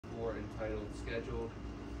entitled Scheduled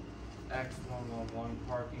X111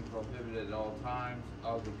 Parking Prohibited at All Times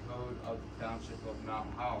of the Code of the Township of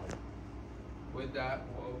Mount Holly. With that,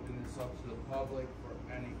 we'll open this up to the public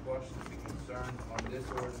for any questions and concerns on this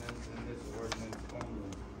ordinance and this ordinance only.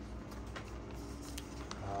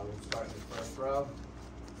 We'll start in the first row.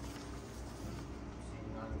 Seeing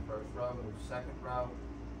none in the first row, move second row,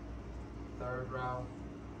 third row,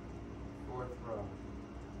 fourth row.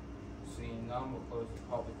 Seeing none, we'll close the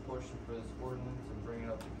public portion for this ordinance and bring it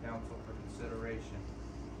up to council for consideration.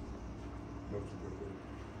 Motion to approve.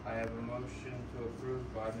 I have a motion to approve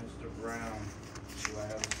by Mr. Brown. Do I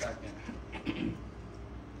have a second?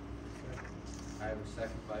 I have a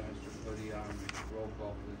second by Mr. Codiani. Roll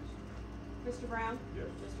call, please. Mr. Brown? Yes.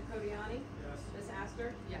 Mr. Codiani? Yes. Ms.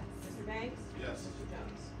 Astor? Yes. Mr. Banks? Yes. Mr.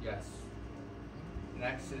 Jones? Yes.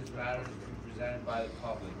 Next is matters to be presented by the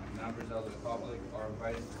public. Members of the public are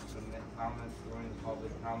invited to submit comments during the public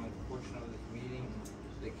comment portion of this meeting.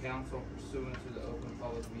 The council, pursuant to the Open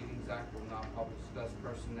Public Meetings Act, will not publicly discuss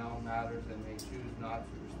personnel matters and may choose not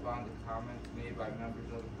to respond to comments made by members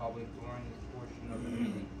of the public during this portion of the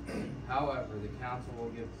meeting. However, the council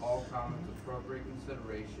will give all comments appropriate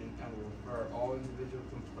consideration and will refer all individual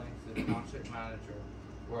complaints to the township manager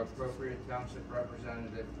or appropriate township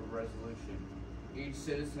representative for resolution. Each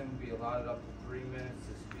citizen will be allotted up to 3 minutes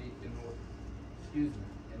to speak in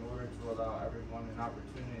order to allow everyone an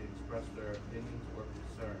opportunity to express their opinions or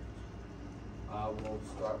concerns. We'll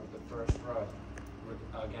start with the first row.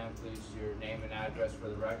 Again, please, your name and address for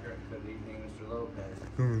the record. Good evening, Mr. Lopez.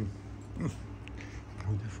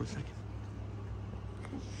 Hold that for a second.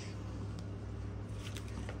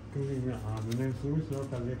 Good evening. My name is Louis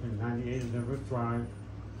Lopez. I live in 98 Elizabeth Drive.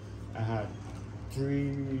 I had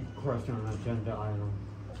 3 questions on agenda items.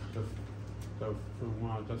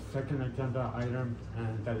 The second agenda item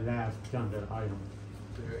and the last agenda item.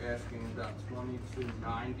 So you're asking about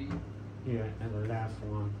 2290? Yeah, and the last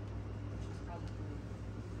one.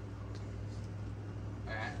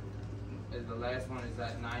 And the last one, is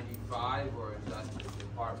that 95 or is that the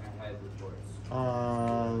department head reports?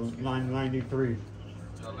 Line 93.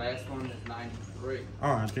 The last one is 93.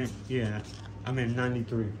 Oh, I think, yeah. I mean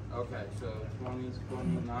 93. Okay, so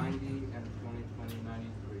 2090 and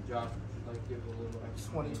 2093. Josh, would you like to give a little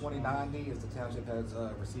explanation? 2020-90 is the township has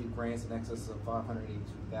received grants in excess of $582,000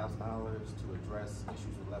 to address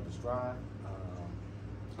issues with Levis Drive.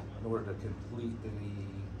 In order to complete the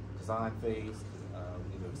design phase,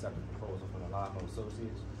 we need to accept a proposal from the Limo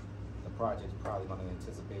Associates. The project is probably going to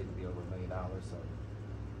anticipate to be over $1 million, so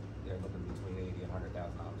they're looking between $80,000 and $100,000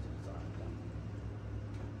 to design.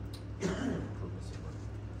 Improvements in work.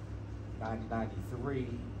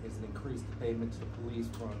 9093 is an increase to payment to the police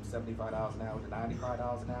from $75 an hour to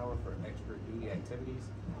 $95 an hour for extra duty activities.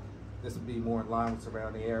 This would be more in line with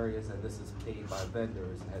surrounding areas, and this is paid by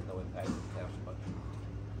vendors and has no impact on the township budget.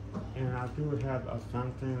 And I do have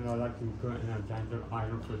something I'd like to put in an agenda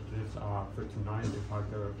item for this for tonight, if I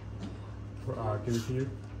could give it to you.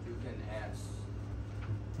 You can ask.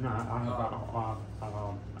 No, I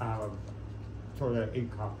have a total of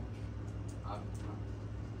 8 copies.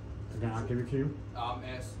 Again, I'll give it to you.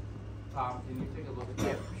 Ask Tom, can you take a look at that?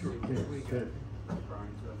 Yeah, sure. See what we Yeah, got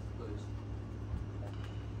referring to, please.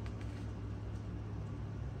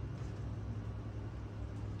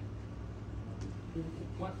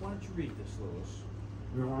 Why don't you read this, Louis?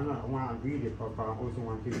 No, when I read it, but I also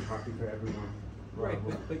want to give a copy for everyone. Right,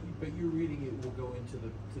 but you reading it will go into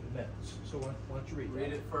the minutes. So why don't you read that?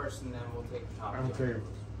 Read it first and then we'll take the top. Okay.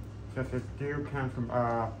 Just a dear council,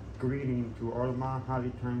 greeting to all of my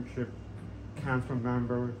Holly Township council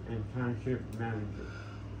members and township managers.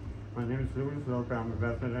 My name is Louis Lopez. I'm a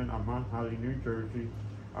resident of Mount Holly, New Jersey.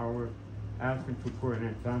 I was asking to put an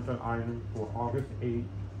agenda item for August 8,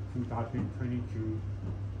 2022.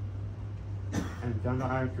 And agenda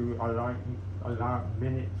item to allow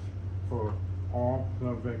minutes for all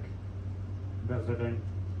public residents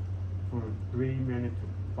from 3 minutes to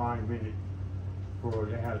 5 minutes. For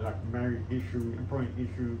they have like major issue, important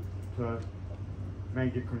issue, plus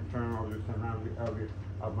major concern of the surrounding area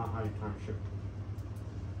of Mount Holly Township.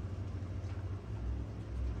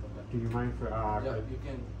 Do you mind for yeah, you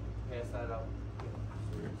can pass that up.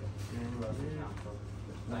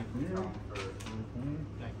 Thank you, Tom, for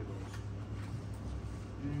Thank you, Louis.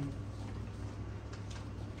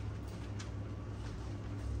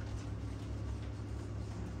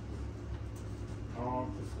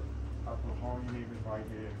 All you need is right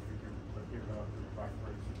here. You can give it up to the vice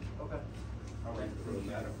president. Okay. I'll wait for the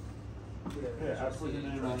matter. Yeah, I put it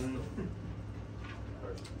in on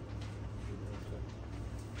first.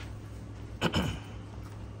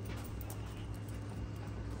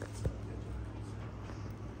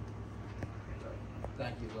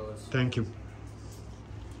 Thank you, Louis. Thank you.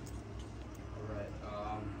 All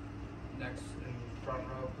right, next in front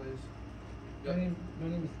row, please. My name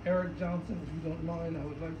is Eric Johnson. If you don't mind, I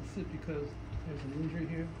would like to sit because there's an injury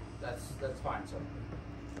here. That's fine, sir.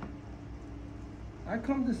 I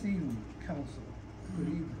come this evening, council, good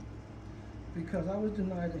evening, because I was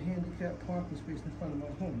denied a handicapped parking space in front of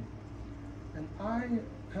my home. And I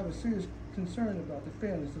have a serious concern about the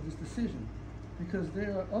fairness of this decision, because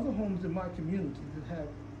there are other homes in my community that have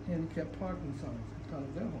handicapped parking signs in front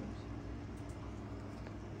of their homes.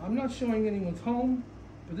 I'm not showing anyone's home,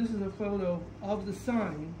 but this is a photo of the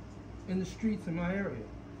sign in the streets in my area,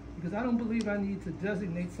 because I don't believe I need to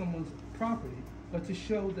designate someone's property, but to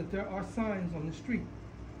show that there are signs on the street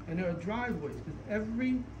and there are driveways, because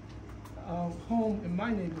every home in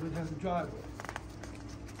my neighborhood has a driveway.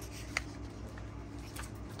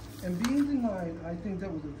 And being denied, I think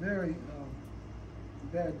that was a very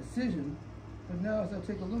bad decision, but now as I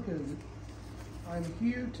take a look at it, I'm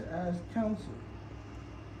here to ask council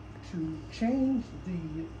to change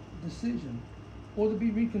the decision or to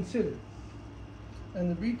be reconsidered.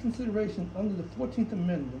 And the reconsideration under the 14th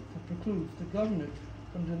Amendment that precludes the government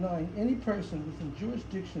from denying any person within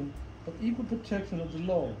jurisdiction of equal protection of the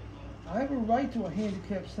law. I have a right to a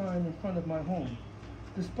handicap sign in front of my home,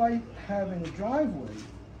 despite having a driveway,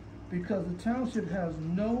 because the township has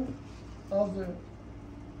no other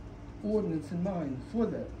ordinance in mind for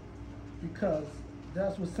that, because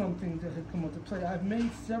that was something that had come into play. I've made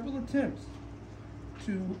several attempts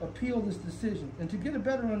to appeal this decision and to get a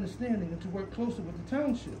better understanding and to work closer with the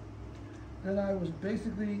township. Then I was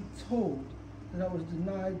basically told that I was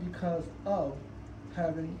denied because of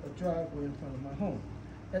having a driveway in front of my home.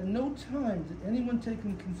 At no time did anyone take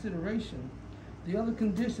into consideration the other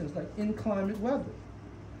conditions like inclement weather.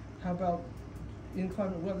 How about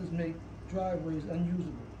inclement weathers make driveways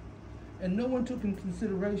unusable? And no one took into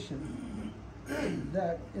consideration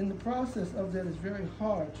that in the process of that it's very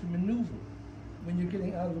hard to maneuver when you're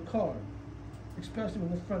getting out of a car, especially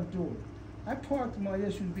in the front door. I parked my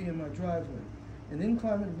SUV in my driveway in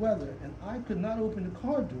inclement weather, and I could not open the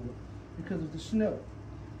car door because of the snow.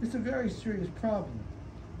 It's a very serious problem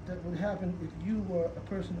that would happen if you were a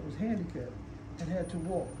person that was handicapped and had to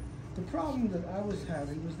walk. The problem that I was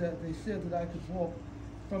having was that they said that I could walk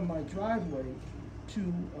from my driveway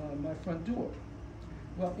to my front door.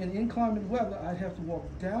 Well, in inclement weather, I'd have to walk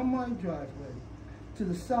down my driveway to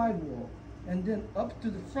the sidewalk and then up to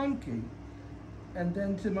the front gate and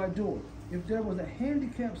then to my door. If there was a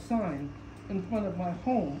handicap sign in front of my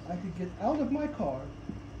home, I could get out of my car,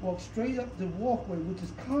 walk straight up the walkway, which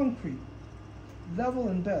is concrete, level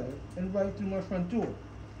and better, and right through my front door.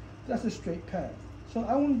 That's a straight path. So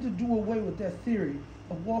I wanted to do away with that theory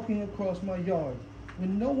of walking across my yard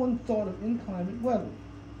when no one thought of inclement weather.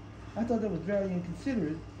 I thought that was very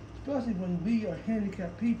inconsiderate, especially when we are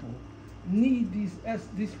handicapped people need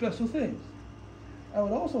these special things. I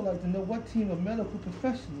would also like to know what team of medical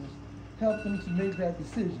professionals helped them to make that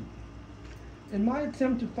decision. In my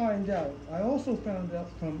attempt to find out, I also found out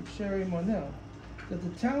from Sherry Marnell that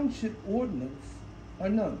the township ordinance are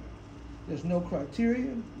none. There's no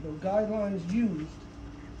criteria, no guidelines used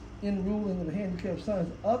in ruling of handicap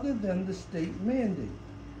signs other than the state mandate.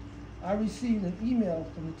 I received an email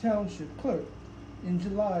from the township clerk in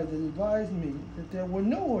July that advised me that there were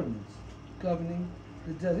no ordinance governing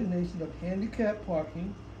the designation of handicap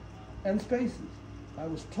parking and spaces. I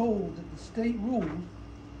was told that the state rules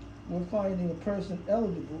were finding a person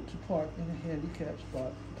eligible to park in a handicap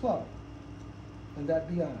spot apply, and that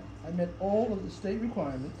be I met all of the state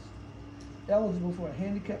requirements eligible for a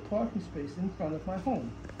handicap parking space in front of my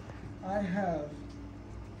home. I have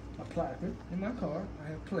a placard in my car, I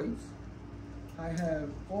have plates, I have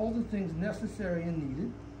all the things necessary and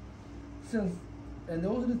needed, and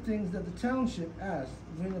those are the things that the township asked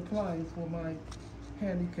when applying for my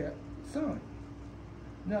handicap sign.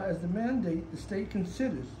 Now, as the mandate, the state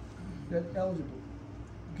considers that eligible.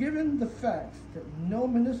 Given the facts that no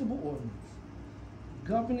municipal ordinance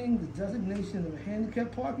governing the designation of a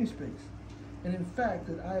handicap parking space, and in fact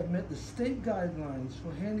that I have met the state guidelines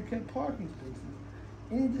for handicap parking spaces,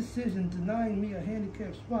 any decision denying me a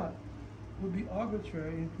handicap spot would be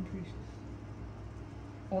arbitrary and capricious.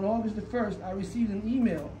 On August the 1st, I received an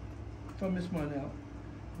email from Ms. Marnell,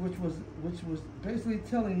 which was basically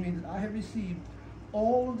telling me that I had received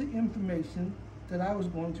all of the information that I was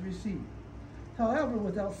going to receive. However,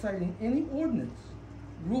 without citing any ordinance,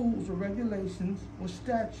 rules or regulations or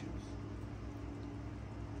statutes.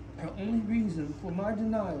 Her only reason for my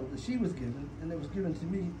denial that she was given, and that was given to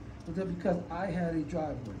me, was that because I had a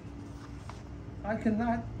driveway. I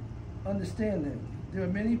cannot understand that. There are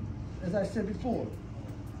many, as I said before,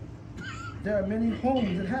 there are many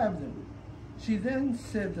homes that have them. She then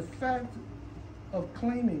said the fact of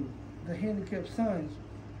claiming the handicap signs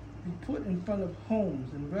be put in front of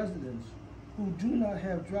homes and residents who do not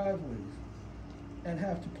have driveways and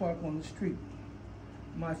have to park on the street.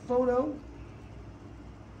 My photo,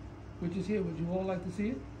 which is here, would you all like to see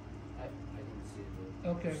it? I didn't see the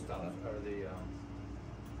Okay. stuff, or the,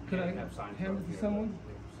 Could I handicap signs hand up it to here, someone?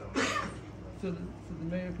 but if someone- So the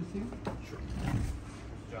mayor can see it? Sure.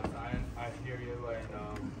 Mr. Johnson, I hear you,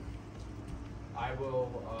 and, I will,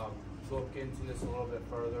 look into this a little bit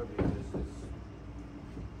further, because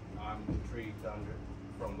I'm intrigued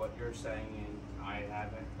from what you're saying, and I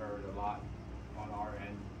haven't heard a lot on our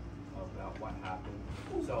end about what happened.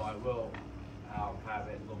 So I will, have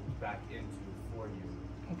it looked back into for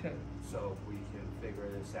you, Okay. so we can figure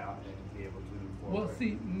this out and be able to move forward. Well,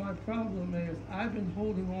 see, my problem is I've been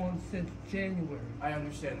holding on since January. I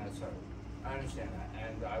understand that, sir. I understand that,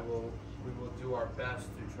 and we will do our best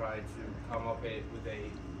to try to come up with a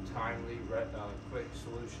timely, quick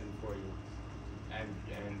solution for you, and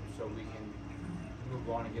so we can move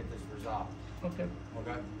on and get this resolved. Okay.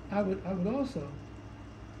 Okay? I would also,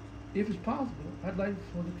 if it's possible, I'd like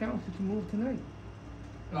for the council to move tonight.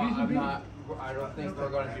 The reason being- I don't think we're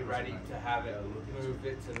gonna be ready to have it move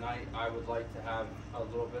it tonight. I would like to have a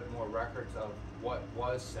little bit more records of what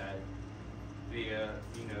was said via,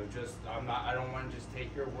 I don't wanna just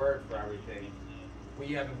take your word for everything. We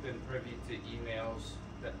haven't been privy to emails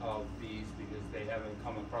of these because they haven't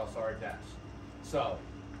come across our desk. So,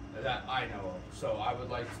 that I know of. So I would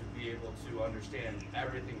like to be able to understand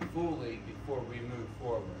everything fully before we move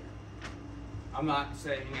forward. I'm not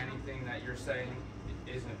saying anything that you're saying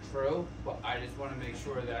isn't true, but I just wanna make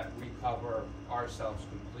sure that we cover ourselves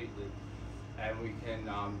completely and we can,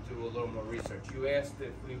 do a little more research. You asked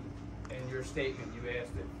if in your statement, you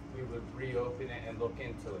asked if we would reopen it and look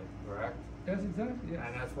into it, correct? That's exactly,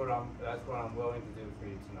 And yeah. that's what I'm willing to do for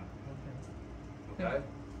you tonight, Okay. okay?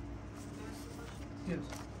 Yes.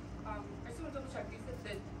 I just want to double check, you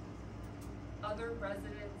said that other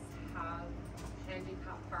residents have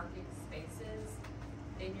handicap parking spaces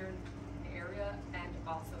in your area and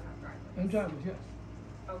also have driveways? And drivers, yes.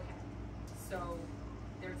 Okay, so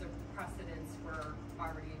there's a precedence for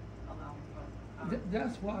already allowing both.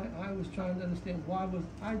 That's why I was trying to understand why was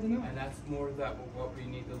I denied. And that's more that what we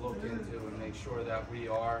need to look into and make sure that we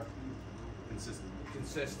are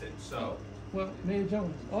consistent, so. Well, Mayor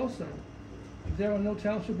Jones, also, there are no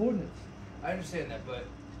township ordinance. I understand that, but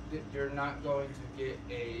you're not going to get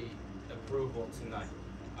a approval tonight.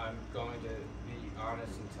 I'm going to be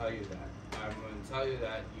honest and tell you that. I'm going to tell you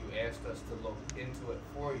that you asked us to look into it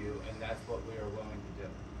for you, and that's what we are willing to do.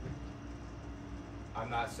 I'm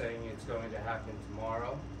not saying it's going to happen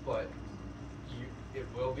tomorrow, but it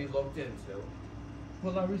will be looked into.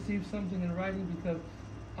 Will I receive something in writing because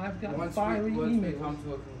I've got Once fiery we emails? come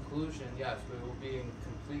to a conclusion, yes, we will be in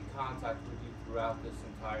complete contact with you throughout this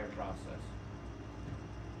entire process.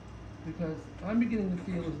 Because I'm beginning to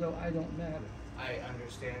feel as though I don't matter. I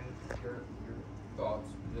understand your thoughts.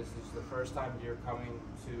 This is the first time you're coming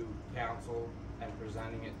to council and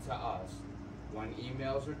presenting it to us. When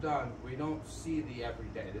emails are done, we don't see the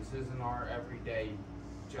everyday. This isn't our everyday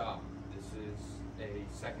job. This is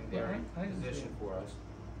a secondary Well, I position understand. for us.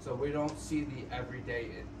 So we don't see the everyday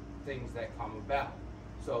things that come about.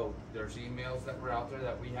 So there's emails that were out there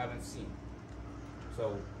that we haven't seen.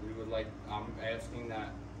 So we would like, I'm asking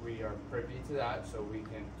that we are privy to that so we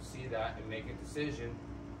can see that and make a decision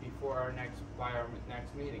before our next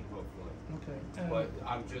meeting, hopefully. Okay. But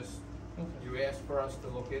I'm just, Okay. you asked for us to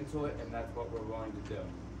look into it, and that's what we're willing to do.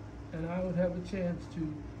 And I would have a chance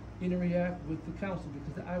to interact with the council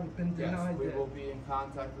because I've been Yes, denied we that. will be in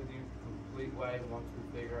contact with you complete way once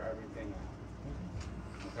we figure everything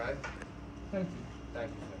out. Okay? Thank you. Thank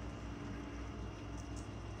you, sir.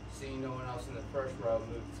 Seeing no one else in the first row,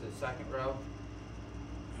 move to the second row.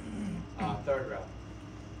 Third row.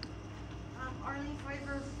 Arlene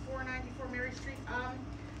Pfeiffer, 494 Mary Street.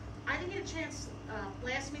 I didn't get a chance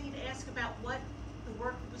last meeting to ask about what the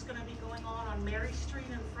work was going to be going on Mary Street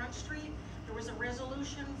and Front Street. There was a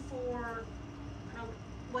resolution for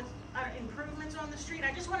what improvements on the street.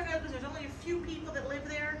 I just want to know because there's only a few people that live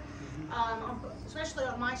there, especially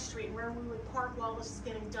on my street where we would park while this is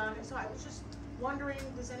getting done. And so I was just wondering,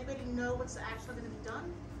 does anybody know what's actually going to be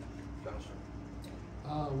done?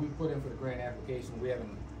 Gotcha. We put in for the grant application. We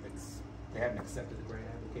haven't accepted the grant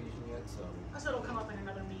application yet, so. So it'll come up in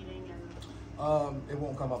another meeting and. It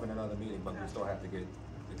won't come up in another meeting, but we still have to get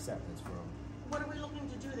acceptance from. What are we looking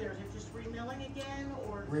to do there? Is it just remilling again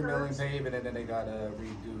or? Remilling, curbs? paving, and then they gotta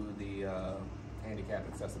redo the handicap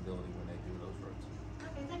accessibility when they do those roads.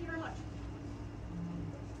 Okay, thank you very much.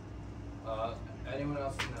 Anyone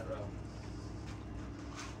else in that row?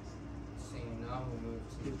 Seeing none, we'll move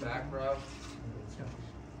to the back row.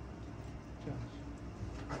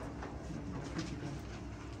 I'm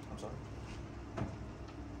sorry?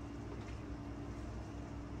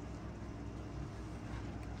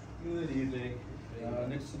 Good evening.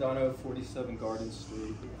 Nick Sedano, 47 Garden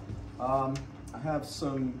Street. I have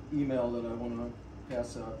some email that I want to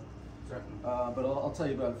pass out, but I'll tell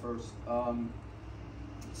you about it first.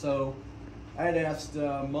 So I had asked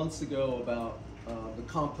months ago about the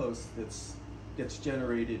compost gets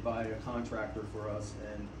generated by a contractor for us,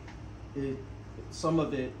 and some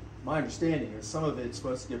of it, my understanding is some of it's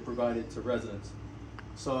supposed to get provided to residents.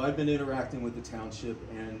 So I've been interacting with the township,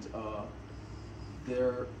 and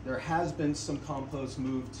there has been some compost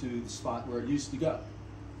moved to the spot where it used to go.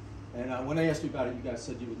 And when I asked you about it, you guys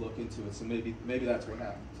said you would look into it, so maybe that's what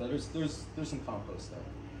happened. So there's some compost there.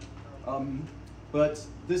 But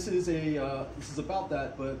this is about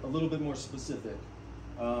that, but a little bit more specific.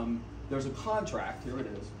 There's a contract, here it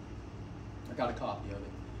is. I got a copy of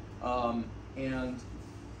it. And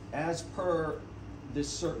as per this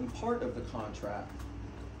certain part of the contract,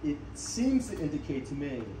 it seems to indicate to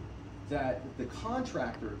me that the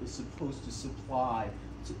contractor is supposed to supply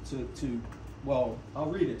well, I'll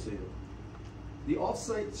read it to you. The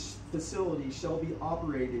off-site facility shall be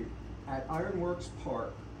operated at Ironworks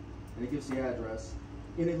Park, and it gives the address,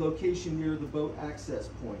 in a location near the boat access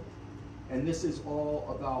point. And this is all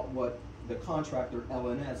about what the contractor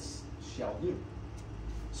LNS shall do.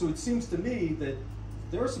 So it seems to me that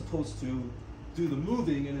they're supposed to do the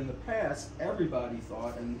moving, and in the past, everybody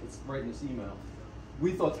thought, and it's right in this email,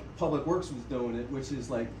 we thought Public Works was doing it, which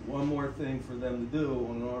is like one more thing for them to do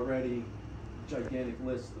on an already gigantic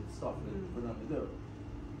list of stuff for them to do.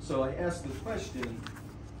 So I asked the question,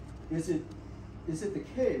 is it the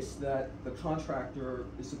case that the contractor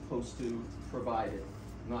is supposed to provide it,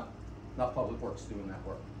 not Public Works doing that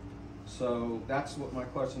work? So that's what my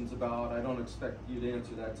question's about. I don't expect you to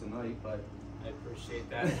answer that tonight, but I appreciate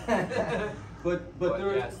that. but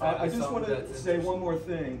there, yes, I just want to say one more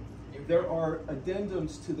thing. There are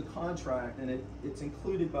addendums to the contract, and it's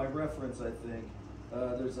included by reference, I think.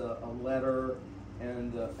 There's a letter,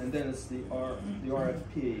 and then it's the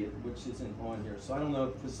RFP, which isn't on here. So I don't know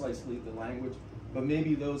precisely the language, but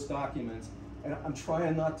maybe those documents. And I'm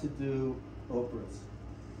trying not to do Oprah's.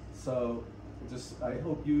 So I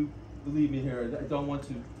hope you believe me here. I don't want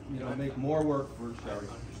to, make more work for Sherry.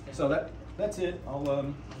 So that's it.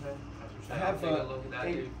 I'll I have take a look at that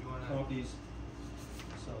if you want to. copies.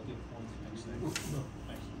 So I'll give one next thing.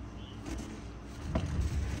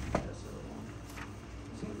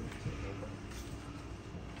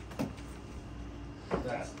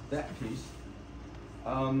 That's that piece.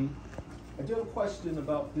 I do have a question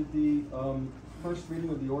about did the first reading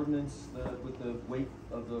of the ordinance with the weight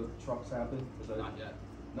of the trucks happen? Not yet.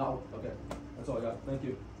 No? Okay. That's all I got. Thank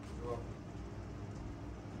you. You're welcome.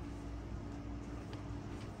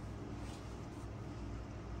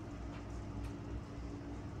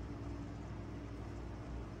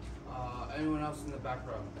 Anyone else in the back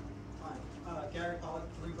row? Hi, Gary Pollock,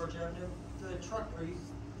 3 Birch Avenue. The truck, is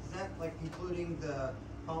that like including the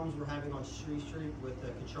problems we're having on Street with the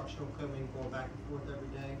construction equipment going back and forth every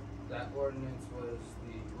day? That ordinance was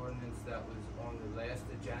the ordinance that was on the last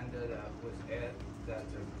agenda that was that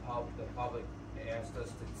the public asked us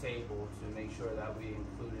to table to make sure that we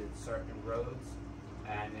included certain roads,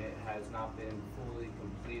 and it has not been fully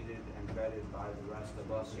completed and vetted by the rest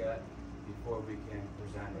of us yet before we can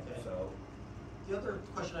present it. Okay. So the other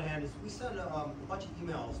question I had is we sent a bunch of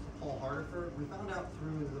emails to Paul Hardiford. We found out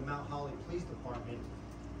through the Mount Holly Police Department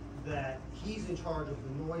that he's in charge of the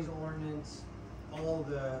noise ordinance, all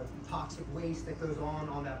the toxic waste that goes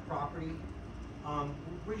on that property.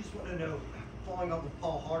 We just want to know, following up with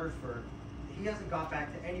Paul Hardiford, he hasn't got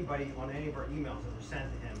back to anybody on any of our emails that were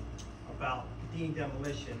sent to him about deemed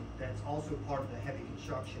demolition that's also part of the heavy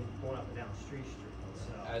construction going up and down Street.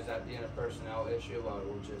 So, as that being a personnel issue, I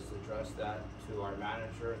will just address that to our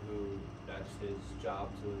manager, who that's his job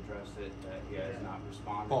to address it, that he has not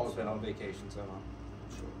responded. Paul's been on vacation, so I'm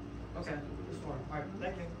sure. okay, just one. All right,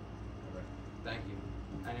 thank you. Thank you.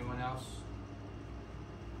 Anyone else?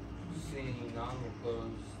 Seeing none, we'll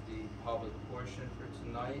close the public portion for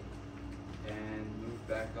tonight and move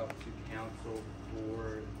back up to council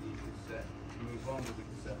for the consent. Move on to the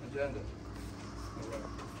consent agenda. All right.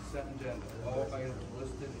 Consent agenda. All items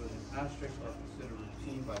listed with an asterisk are considered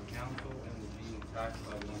routine by council and will be attacked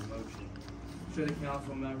by one motion. Should a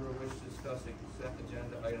council member wish to discuss a consent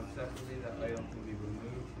agenda item separately, that item can be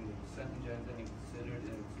removed from the consent agenda and considered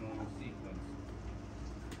in its normal sequence.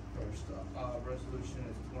 other stuff. Resolution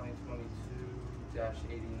is 2022-89,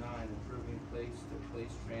 approving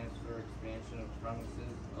place-to-place transfer expansion of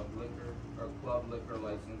premises of liquor, or club liquor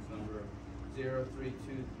license number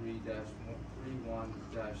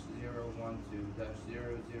 0323-31-012-001 to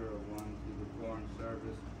the Foreign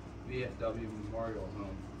Service VFW Memorial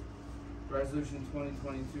Home. Resolution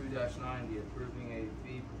 2022-90, approving a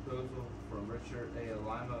fee proposal from Richard A.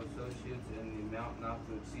 Alimo Associates in the amount not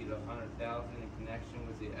to exceed $100,000 in connection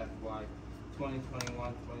with the FY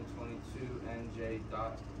 2021-2022 NJ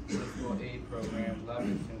Fiscal Aid Program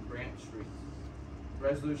levies and Grant Streets.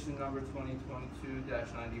 Resolution number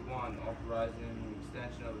 2022-91, authorizing the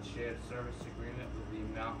extension of a shared service agreement with the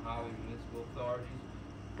Mount Holly Municipal Authorities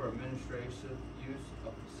for administrative use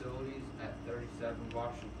of facilities at 37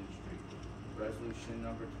 Washington Street. Resolution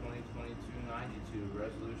number 2022-92,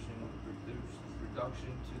 resolution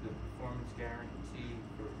reduction to the performance guarantee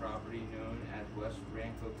for property known as West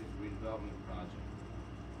Rancocas Redevelopment Project.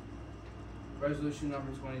 Resolution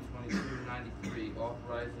number 2022-93,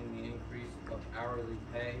 authorizing the increase of hourly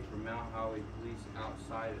pay for Mount Holly Police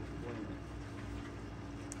outside of employment.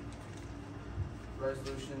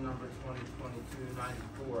 Resolution number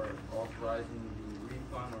 2022-94, authorizing the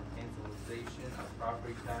refund or cancellation of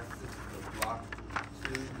property taxes for Block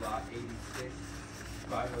 2, Lot 86,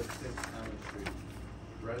 506 Elm Street.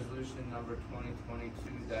 Resolution number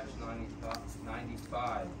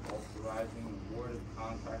 2022-95, authorizing award of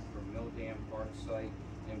contract for Mill Dam Park Site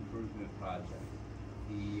Improvement Project.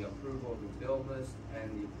 The approval of the bill list and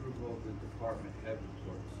the approval of the department head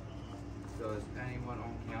reports. Does anyone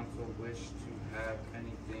on council wish to have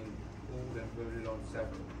anything pulled and voted on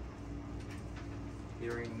separately?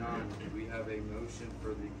 Hearing none, do we have a motion for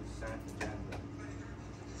the consent agenda?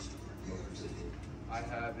 I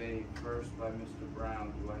have a first by Mr.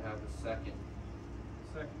 Brown. Do I have a second?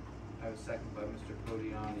 Second. I have a second by Mr.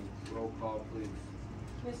 Codiani. Roll call, please.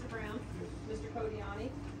 Mr. Brown? Yes. Mr. Codiani?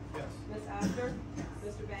 Yes. Ms. Astor?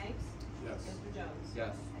 Mr. Banks? Yes. Mr. Jones?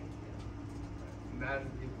 Yes. Thank you. Matters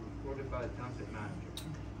to be reported by the Township Manager.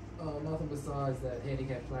 Nothing besides that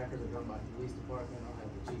handicap placards are done by the police department. I'll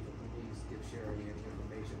have the chief of police give Sherry any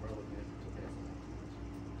information relevant to passing that.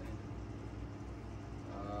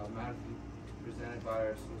 Matters to be presented by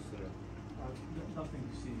our solicitor. Nothing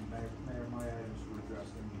to see, Mayor, my items were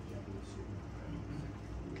addressed in the agenda this evening.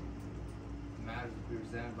 Matters to be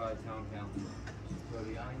presented by Town Council. Mr.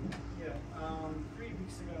 Codiani. Yeah, 3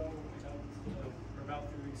 weeks ago, or about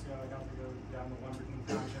 3 weeks ago, I got to go down to Lumberton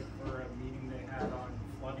Township for a meeting they had on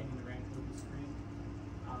flooding the Rancocas Street.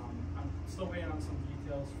 I'm still waiting on some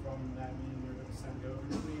details from that meeting they're gonna send over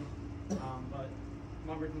to me. But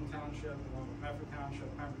Lumberton Township, along with Medford Township,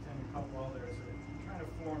 Pemberton, and a couple others are trying to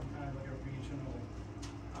form kind of like a regional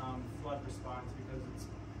flood response, because it's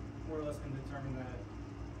more or less been determined that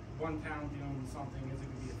one town doing something isn't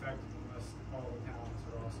going to be effective unless all the towns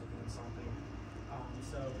are also doing something.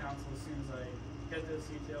 So council, as soon as I get those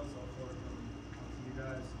details, I'll forward them to you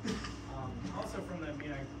guys. Also from that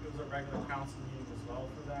meeting, it was a regular council meeting as well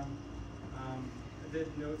for them. I did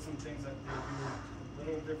note some things that they do a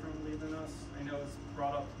little differently than us. I know it's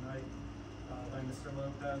brought up tonight by Mr.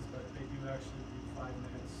 Lopez, but they do actually do 5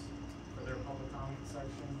 minutes for their public comment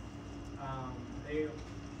section.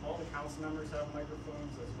 All the council members have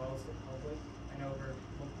microphones as well as the public. I know we're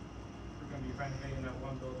going to be renovating that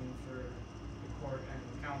one building for the court and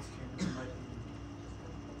the council chamber. Might be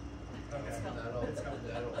okay. That'll all be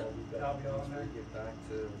That'll be all once in there. we get back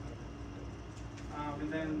to. And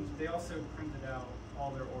then they also printed out all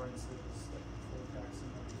their ordinances, like the full text and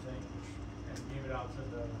everything, and gave it out to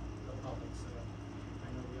the public. So I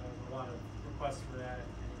know we have a lot of requests for that,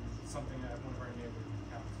 and something that one of our neighbors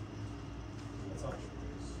counts. That's all.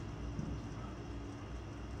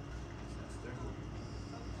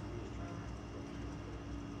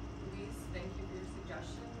 Louise, thank you for your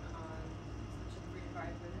suggestion on such a 3 to 5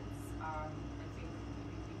 minutes. I think maybe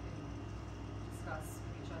we can discuss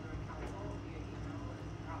with each other in council via email and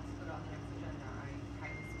perhaps put on the next agenda. I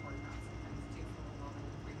highly support that. Sometimes it takes a little longer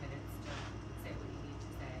than 3 minutes to say what you need to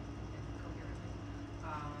say coherently.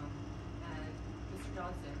 And Mr.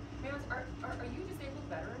 Johnson, are you a disabled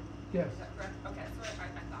veteran? Yes. Is that correct? Okay, so I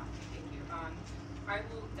thought, thank you. I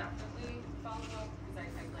will definitely follow up,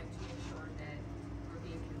 because I'd like to make sure that we're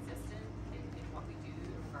being consistent in what we do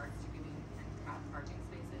in regards to giving handicap parking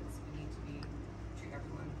spaces. We need to treat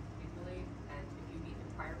everyone equally, and if you meet the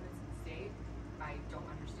requirements of the state, I don't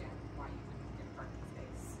understand why you wouldn't get a parking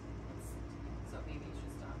space. So maybe it's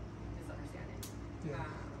just a misunderstanding. Yeah.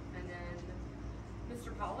 And then,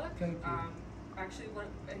 Mr. Pollock. Thank you. I actually,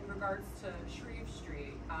 in regards to Shreve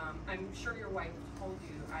Street, I'm sure your wife told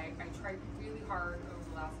you, I tried really hard over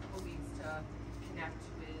the last couple of weeks to connect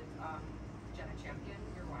with Jenna Champion,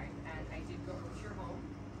 your wife, and I did go over to your home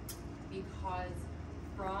because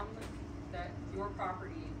from your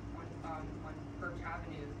property on Birch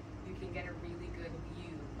Avenue, you can get a really good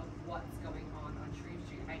view of what's going on Shreve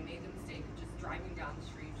Street. I made the mistake of just driving down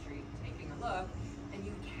Shreve Street, taking a look, and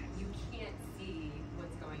you can't see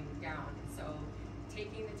what's going down. So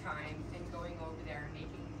taking the time and going over there and making,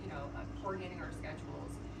 coordinating our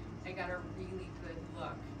schedules, I got a really good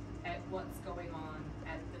look at what's going on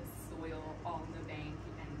at the soil on the bank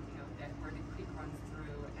and, that where the creek runs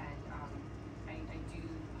through. And I do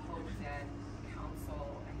hope that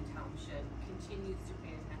council and township continues to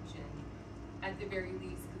pay attention at the very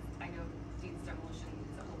least, because I know Dean's demolition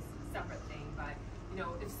is a whole separate thing, but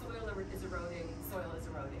if soil is eroding, soil is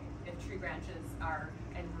eroding. If tree branches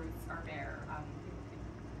and roots are bare,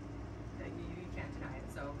 you can't deny it.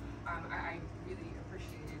 So I really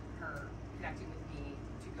appreciated her connecting with me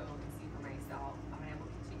to go and see for myself, and I will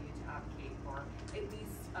continue to advocate for at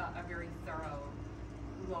least a very thorough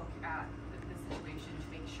look at the situation to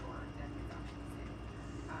make sure that it's actually safe.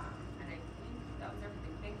 And I think that was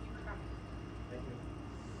everything. Thank you for coming. Thank you.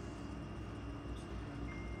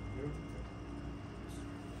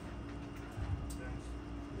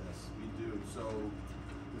 Yes, we do. So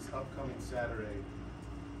this upcoming Saturday,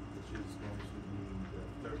 which is going to be the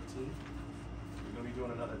 13th, we're going to be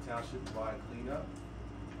doing another township-wide cleanup.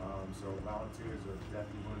 So volunteers are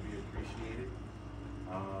definitely going to be appreciated.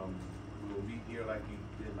 We will meet here like we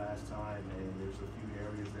did last time, and there's a few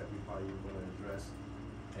areas that we probably are going to address.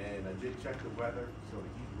 And I did check the weather, so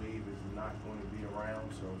the heat wave is not going to be around,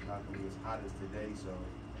 so it's not going to be as hot as today, so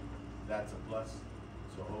that's a plus.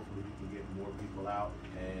 So hopefully we can get more people out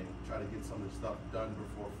and try to get some of the stuff done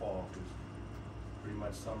before fall, because pretty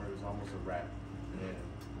much summer is almost a wrap. And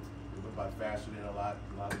it went by faster than a lot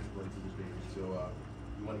of people anticipated. So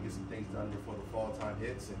we want to get some things done before the fall time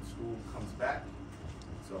hits and school comes back.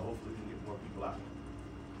 So hopefully we can get more people out.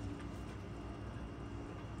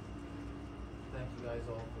 Thank you guys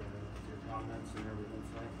all for your comments and everything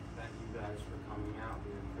tonight. Thank you guys for coming out.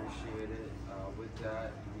 We appreciate it. With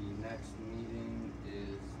that, the next meeting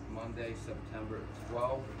is Monday, September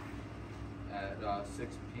 12th at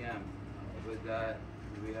 6 p.m. With that,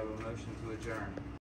 we have a motion to adjourn.